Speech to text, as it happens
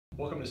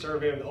Welcome to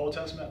Survey of the Old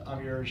Testament.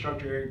 I'm your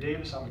instructor, Eric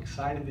Davis. I'm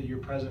excited that you're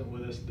present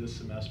with us this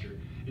semester.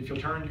 If you'll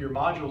turn to your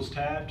modules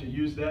tab to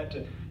use that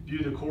to view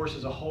the course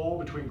as a whole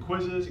between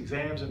quizzes,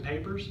 exams, and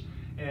papers,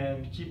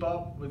 and keep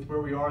up with where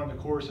we are in the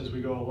course as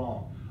we go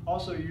along.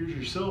 Also use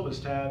your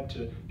syllabus tab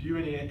to view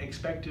any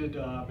expected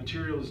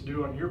material that's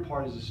due on your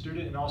part as a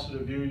student, and also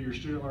to view your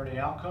student learning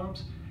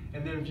outcomes.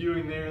 And then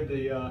viewing there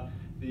the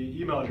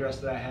email address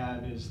that I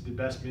have is the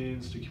best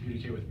means to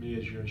communicate with me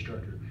as your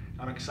instructor.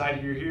 I'm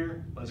excited you're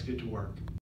here. Let's get to work.